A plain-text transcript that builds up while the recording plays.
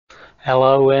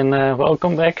Hello and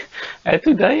welcome back.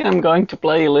 Today I'm going to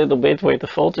play a little bit with the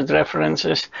voltage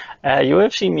references. You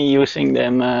have seen me using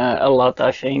them a lot,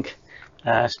 I think,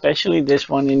 especially this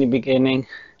one in the beginning.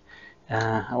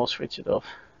 I will switch it off.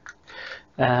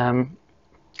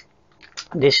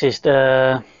 This is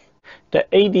the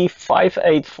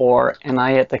AD584 and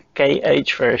I had the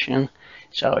KH version,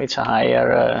 so it's a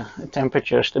higher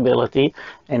temperature stability,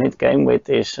 and it came with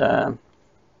this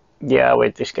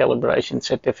with this calibration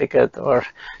certificate, or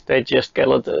they just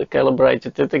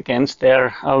calibrated it against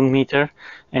their own meter,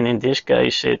 and in this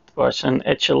case it was an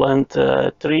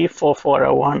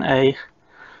SDM3065X,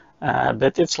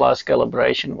 but its last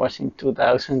calibration was in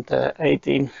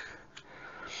 2018.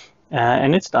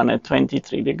 And it's done at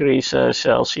 23 degrees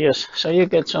Celsius, so you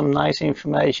get some nice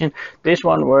information. This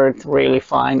one worked really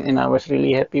fine and I was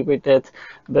really happy with that,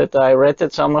 but I read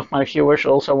that some of my viewers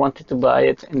also wanted to buy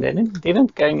it, and then it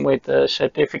didn't come with a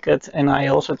certificate, and I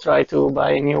also tried to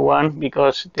buy a new one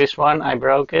because this one I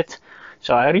broke it,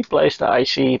 so I replaced the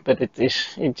IC, but it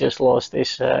just lost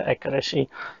this accuracy,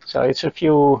 so it's a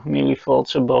few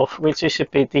millivolts above, which is a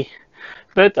pity.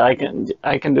 But I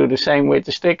can do the same with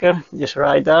the sticker, just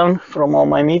write down from all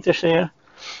my meters here.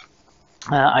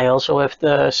 I also have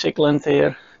the Siglant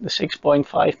here, the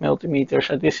 6.5 millimeter,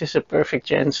 so this is a perfect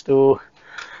chance to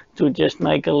just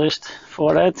make a list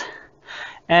for it.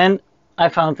 And I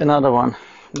found another one.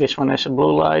 This one has a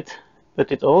blue light,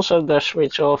 but it also does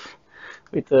switch off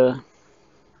with the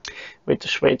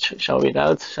switch, so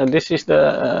without. So this is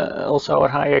the also a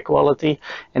higher quality,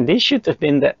 and this should have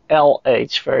been the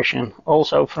LH version,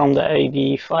 also from the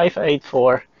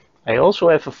AD584. I also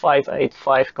have a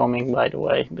 585 coming, by the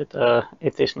way, but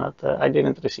it is not, I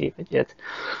didn't receive it yet.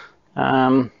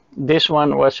 This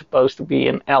one was supposed to be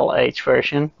an LH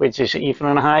version, which is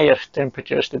even a higher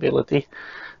temperature stability,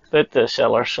 but the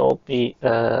seller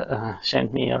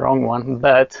sent me a wrong one.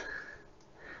 But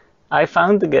I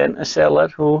found again a seller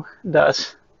who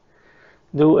does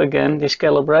do again this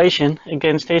calibration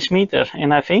against his meter,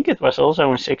 and I think it was also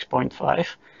in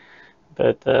 6.5,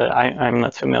 but I'm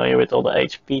not familiar with all the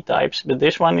HP types, but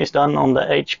this one is done on the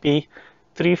HP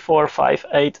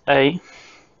 3458A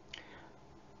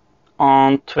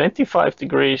on 25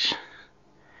 degrees,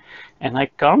 and I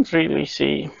can't really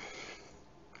see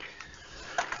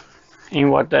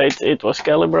in what date it was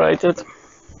calibrated.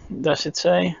 Does it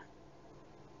say?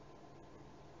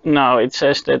 No, it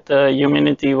says that the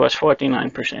humidity was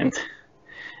 49%,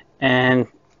 and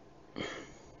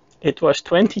it was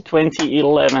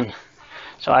 2020-11.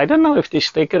 So I don't know if this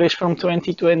sticker is from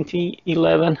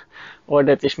 2020-11 or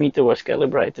that this meter was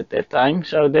calibrated at that time.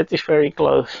 So that is very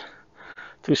close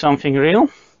to something real,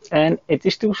 and it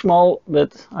is too small,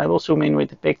 but I will zoom in with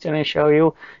the picture and show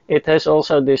you. It has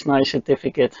also this nice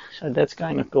certificate, so that's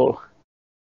kind of cool.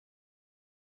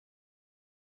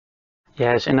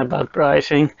 Yes, and about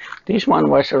pricing, this one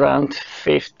was around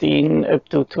 $15 up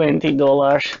to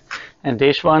 $20, and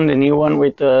this one, the new one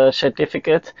with the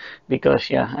certificate, because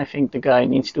yeah, I think the guy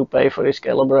needs to pay for his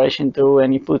calibration too,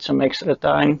 and he put some extra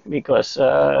time, because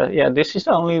yeah, this is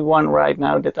the only one right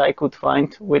now that I could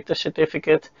find with the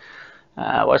certificate.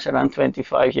 Was around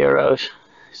 25 euros,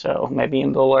 so maybe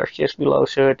in dollars just below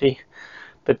 30.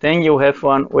 But then you have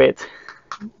one with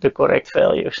the correct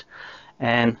values.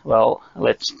 And well,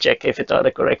 let's check if it are the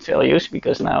correct values,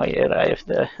 because now here I have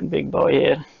the big boy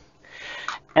here.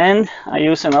 And I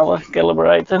use another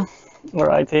calibrator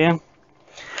right here.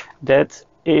 That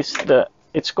is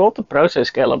it's called the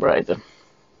process calibrator.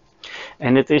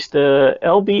 And it is the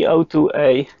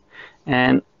LB02A.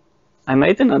 And I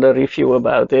made another review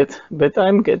about it, but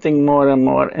I'm getting more and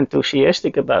more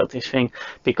enthusiastic about this thing,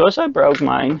 because I broke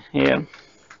mine here.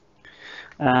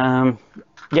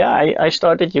 Yeah, I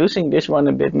started using this one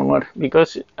a bit more,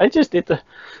 because I just did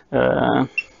a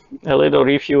little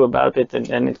review about it, and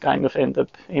then it kind of ended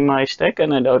up in my stack,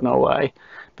 and I don't know why.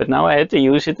 But now I had to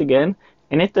use it again,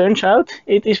 and it turns out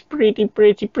it is pretty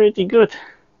good.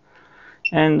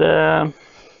 And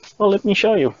well, let me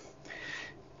show you.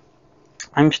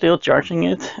 I'm still charging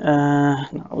it.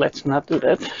 No, let's not do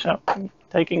that. So,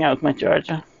 taking out my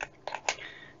charger.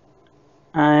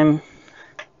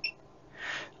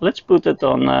 Let's put it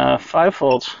on 5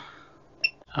 volts.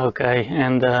 Okay,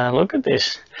 and look at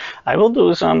this. I will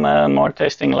do some more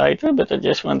testing later, but I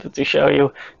just wanted to show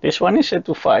you. This one is set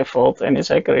to 5 volt, and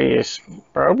its accuracy is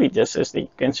probably just as you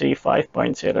can see,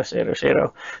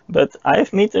 5.000. But I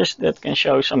have meters that can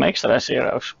show some extra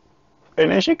zeros.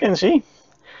 And as you can see,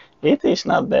 it is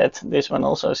not bad. This one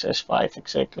also says 5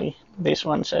 exactly. This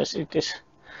one says it is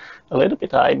a little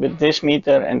bit high, but this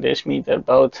meter and this meter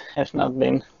both have not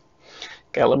been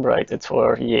calibrated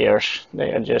for years.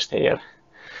 They are just here.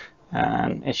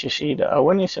 And as you see, the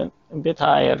Owen is a bit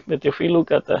higher, but if we look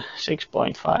at the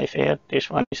 6.5 here, this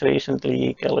one is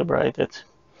recently calibrated.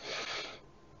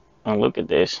 And look at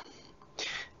this.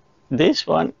 This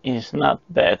one is not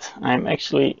bad. I'm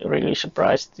actually really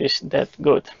surprised it's that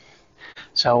good.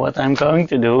 So what I'm going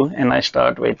to do, and I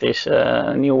start with this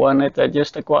new one that I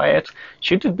just acquired,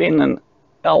 should have been an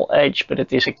LH, but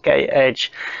it is a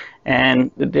KH.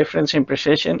 And the difference in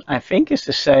precision, I think, is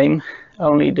the same,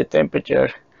 only the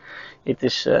temperature. It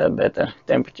is better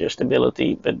temperature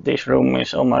stability, but this room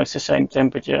is almost the same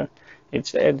temperature.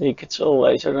 It's the attic, it's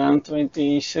always around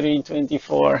 23,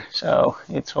 24, so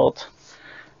it's hot.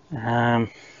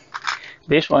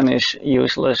 This one is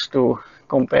useless to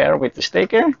compare with the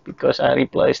sticker because I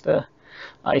replaced the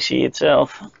IC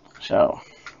itself, so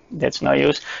that's no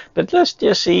use. But let's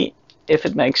just see if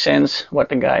it makes sense what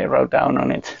the guy wrote down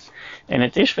on it. And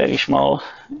it is very small,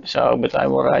 so but I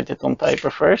will write it on paper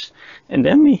first, and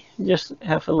then we just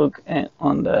have a look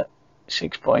on the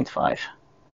 6.5.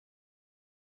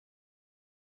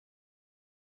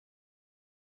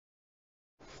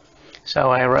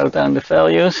 So I wrote down the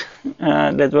values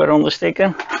that were on the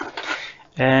sticker.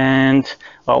 And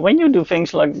well, when you do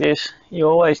things like this, you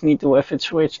always need to have it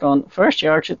switched on. First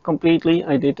charge it completely.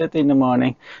 I did that in the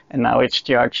morning, and now it's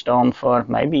charged on for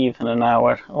maybe even an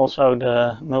hour. Also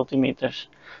the multimeters,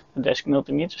 the desk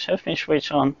multimeters have been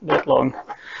switched on that long.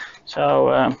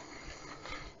 So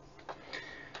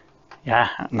yeah,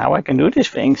 now I can do these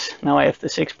things. Now I have the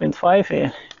 6.5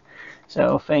 here.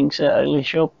 So thanks Early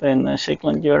Shop and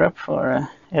Sigland Europe for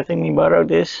having me borrow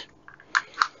this.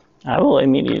 I will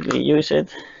immediately use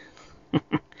it.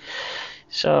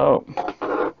 So,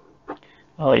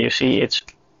 well, you see it's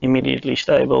immediately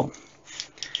stable.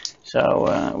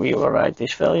 So we will write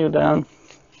this value down.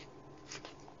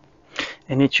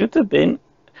 And it should have been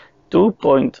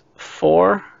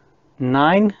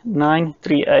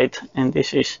 2.49938, and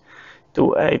this is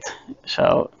 28.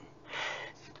 So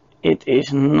it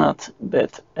is not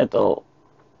bad at all.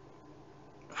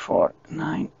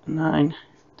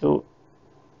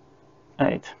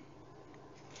 49928.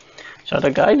 So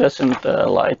the guy doesn't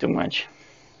lie too much.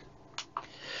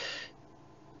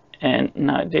 And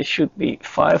now this should be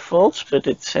 5 volts, but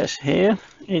it says here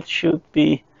it should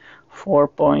be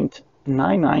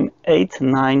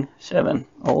 4.99897.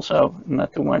 Also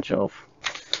not too much off.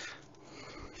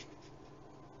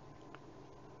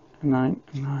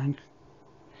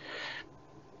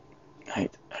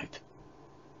 9988.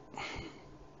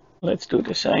 Let's do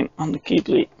the same on the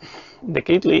Keathley. The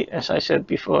Keathley, as I said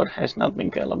before, has not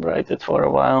been calibrated for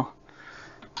a while.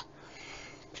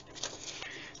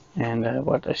 And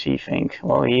what does he think?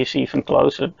 Well, he is even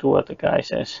closer to what the guy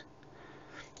says.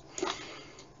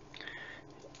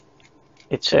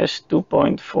 It says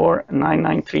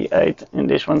 2.49938, and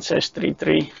this one says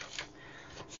 33.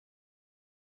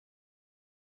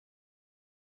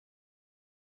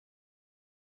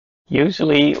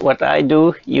 Usually what I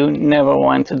do, you never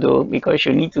want to do, because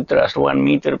you need to trust one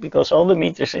meter, because all the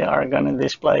meters are going to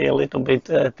display a little bit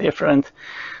different.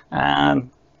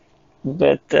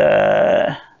 But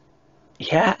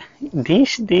yeah,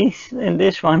 these and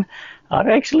this one are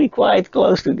actually quite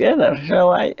close together,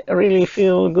 so I really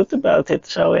feel good about it.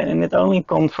 So, and it only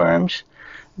confirms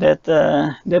that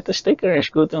that the sticker is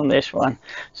good on this one.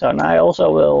 So now I also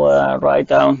will write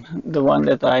down the one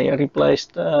that I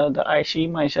replaced the IC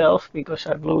myself, because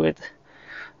I blew it,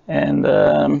 and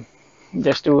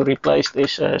just to replace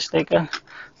this sticker.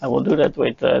 I will do that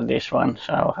with this one,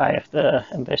 so I have the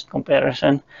best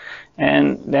comparison,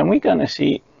 and then we're gonna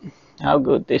see how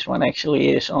good this one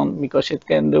actually is on, because it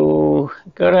can do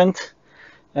current,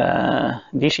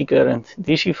 DC current,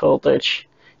 DC voltage,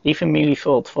 even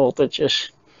millivolt voltages,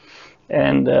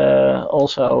 and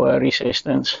also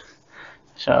resistance.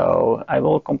 So I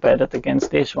will compare that against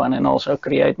this one and also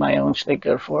create my own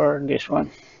sticker for this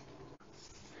one.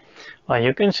 Well,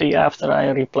 you can see after I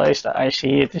replaced the IC,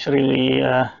 it is really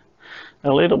a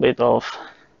little bit off.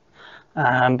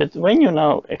 But when you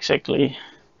know exactly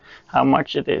how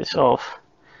much it is off,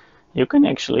 you can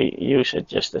actually use it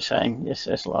just the same, just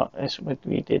as what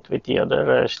we did with the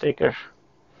other sticker.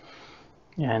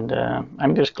 And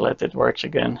I'm just glad it works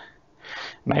again.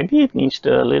 Maybe it needs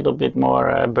a little bit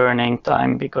more burning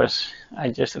time, because I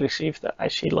just received the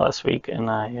IC last week and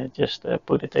I just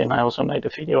put it in. I also made a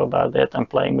video about that. I'm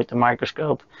playing with the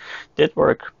microscope. Did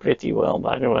work pretty well,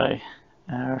 by the way.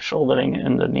 Soldering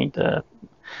underneath the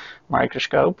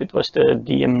microscope. It was the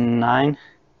DM9.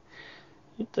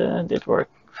 It did work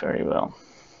very well.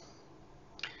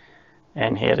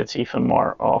 And here it's even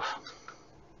more off.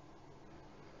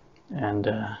 And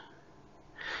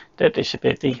that is a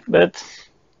pity, but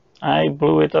I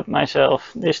blew it up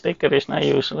myself. This sticker is now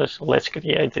useless. Let's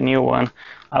create a new one.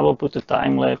 I will put a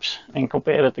time lapse and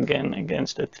compare it again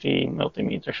against the 3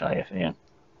 multimeters I have here.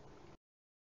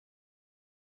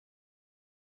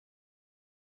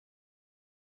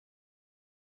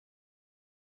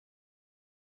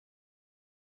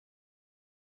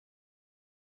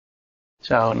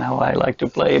 So now I like to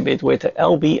play a bit with the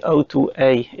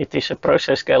LB02A. It is a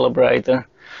process calibrator,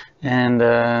 and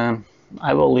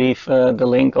I will leave the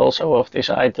link also of this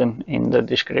item in the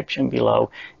description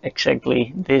below.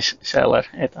 Exactly this seller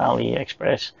at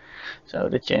AliExpress. So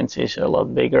the chance is a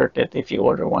lot bigger that if you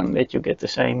order one that you get the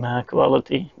same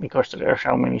quality, because there are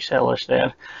so many sellers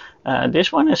there.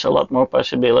 This one has a lot more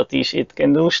possibilities. It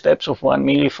can do steps of 1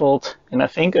 millivolt and I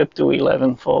think up to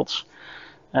 11 volts.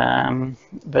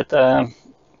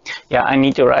 Yeah, I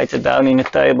need to write it down in a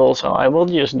table, so I will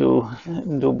just do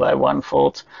by 1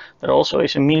 volt. There also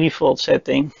is a millivolt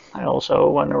setting. I also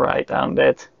want to write down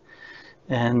that,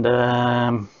 and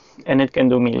it can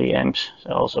do milliamps. So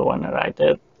I also want to write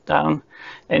that down,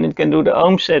 and it can do the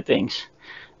ohm settings.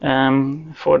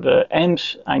 For the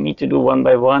amps, I need to do 1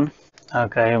 by 1.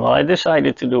 Okay, well I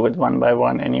decided to do it 1 by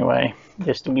 1 anyway,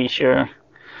 just to be sure.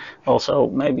 Also,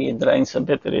 maybe it drains a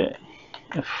bit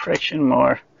a fraction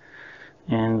more,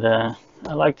 and I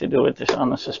like to do it as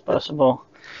honest as possible.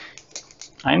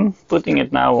 I'm putting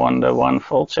it now on the 1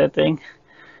 volt setting,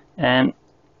 and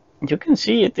you can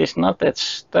see it is not that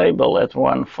stable at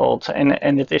 1 volt,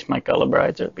 and it is my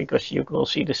calibrator, because you will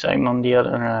see the same on the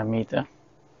other meter.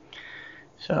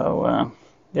 So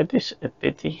that is a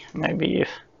pity. Maybe if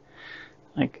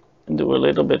I do a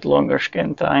little bit longer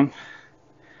scan time,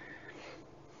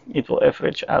 it will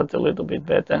average out a little bit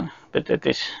better, but that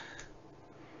is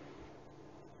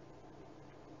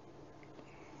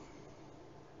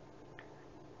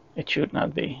it should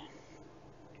not be.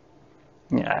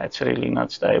 Yeah, it's really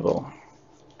not stable,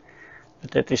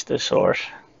 but that is the source.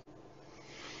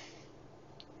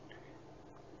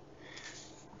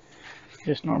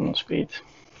 Just normal speed.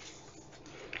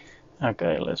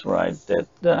 Okay, let's write that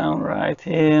down right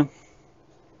here.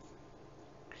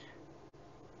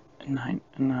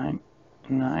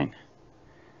 999.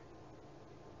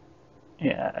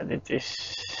 Yeah,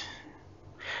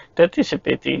 that is a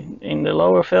pity. In the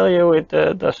lower value it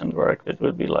doesn't work. That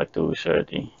would be like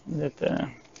 230.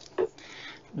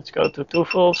 Let's go to 2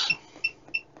 volts.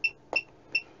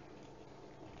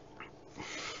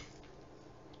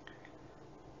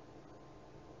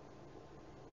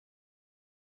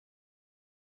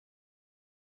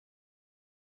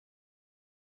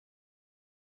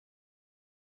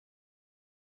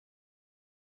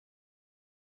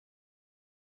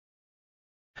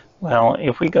 Well,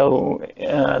 if we go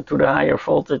to the higher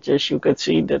voltages, you could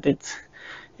see that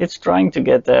it's trying to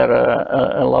get there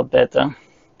a lot better.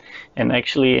 And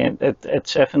actually at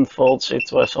 7 volts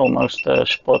it was almost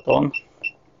spot on.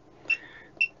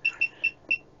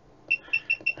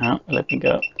 Let me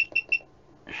go.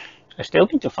 I still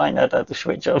need to find out how to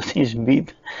switch off this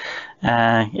beep.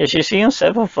 As you see on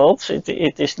 7 volts it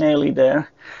is nearly there.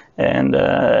 And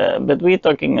but we're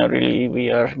talking really, we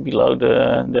are below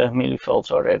the millivolts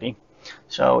already.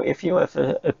 So if you have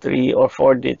a 3 or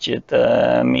 4 digit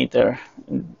meter,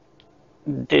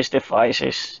 this device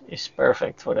is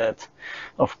perfect for that,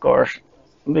 of course,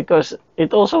 because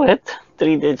it also had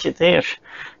 3 digit here,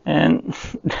 and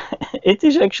it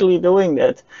is actually doing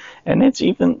that, and it's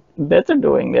even better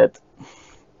doing that.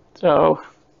 So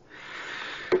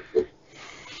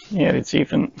yeah, it's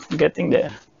even getting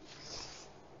there.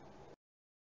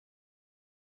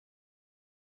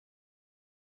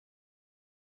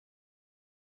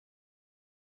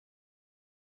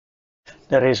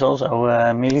 There is also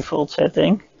a millivolt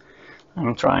setting.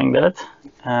 I'm trying that.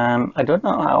 I don't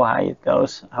know how high it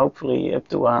goes. Hopefully up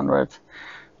to 100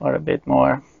 or a bit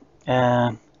more.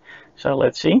 So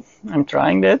let's see. I'm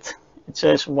trying that. It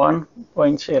says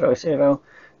 1.00.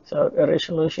 So the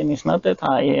resolution is not that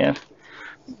high here.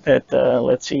 But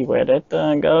let's see where that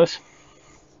goes.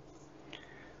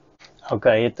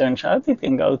 Okay, it turns out it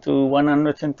can go to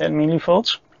 110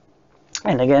 millivolts.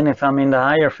 And again, if I'm in the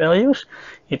higher values,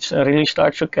 it really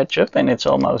starts to catch up, and it's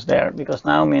almost there, because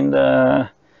now I'm in the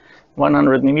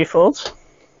 100 millivolts.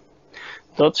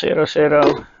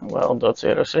 0.00, well,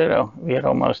 0.00, we are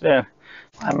almost there.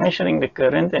 I'm measuring the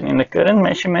current, and in the current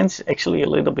measurements, it's actually a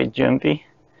little bit jumpy.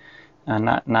 And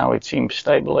now it seems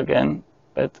stable again,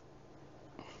 but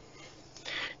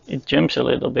it jumps a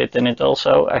little bit, and it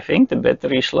also, I think the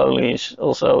battery is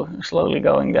also slowly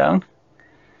going down.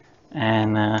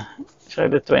 And so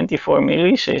the 24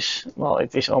 millis is, well,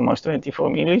 it is almost 24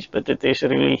 millis, but it is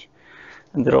really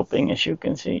dropping, as you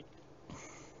can see.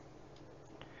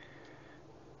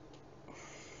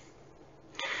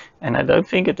 And I don't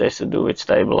think it has to do with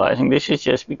stabilizing. This is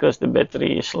just because the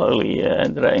battery is slowly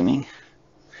draining.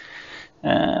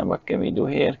 What can we do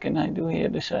here? Can I do here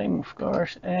the same? Of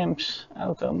course. Amps,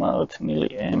 auto mode,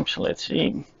 milliamps. Let's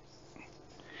see.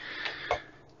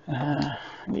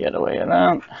 The other way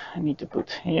around. I need to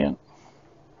put here.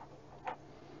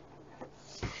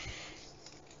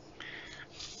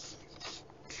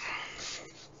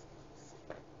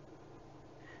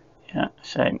 Yeah,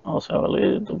 same. Also a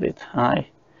little bit high.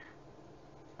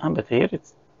 But here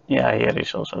it's, yeah, here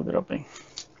is also dropping.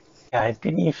 Yeah, it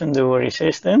can even do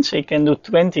resistance. It can do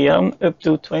 20 ohm up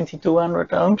to 2200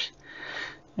 ohms.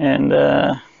 And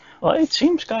well, it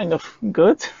seems kind of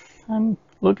good. I'm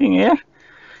looking here.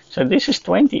 So this is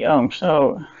 20 ohms.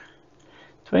 So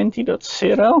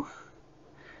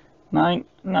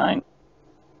 20.099.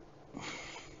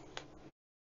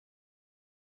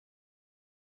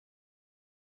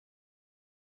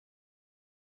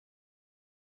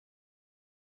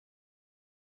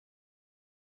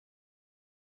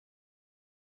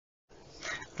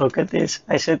 Look at this.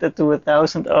 I set it to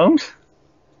 1000 ohms.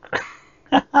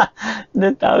 The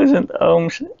 1000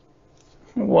 ohms.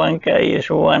 1K is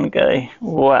 1K.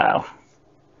 Wow.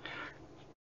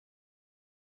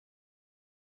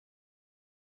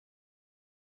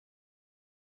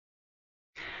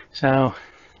 So,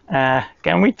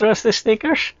 can we trust the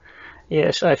stickers?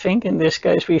 Yes, I think in this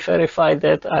case we verified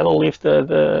that. I will leave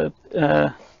the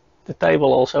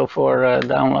table also for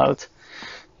download.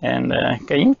 And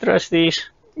can you trust these?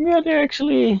 Yeah, they're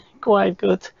actually quite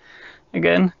good.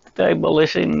 Again, the table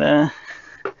is in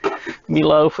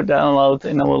below for download,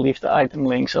 and I will leave the item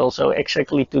links also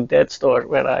exactly to that store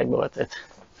where I bought it.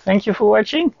 Thank you for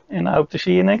watching, and I hope to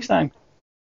see you next time.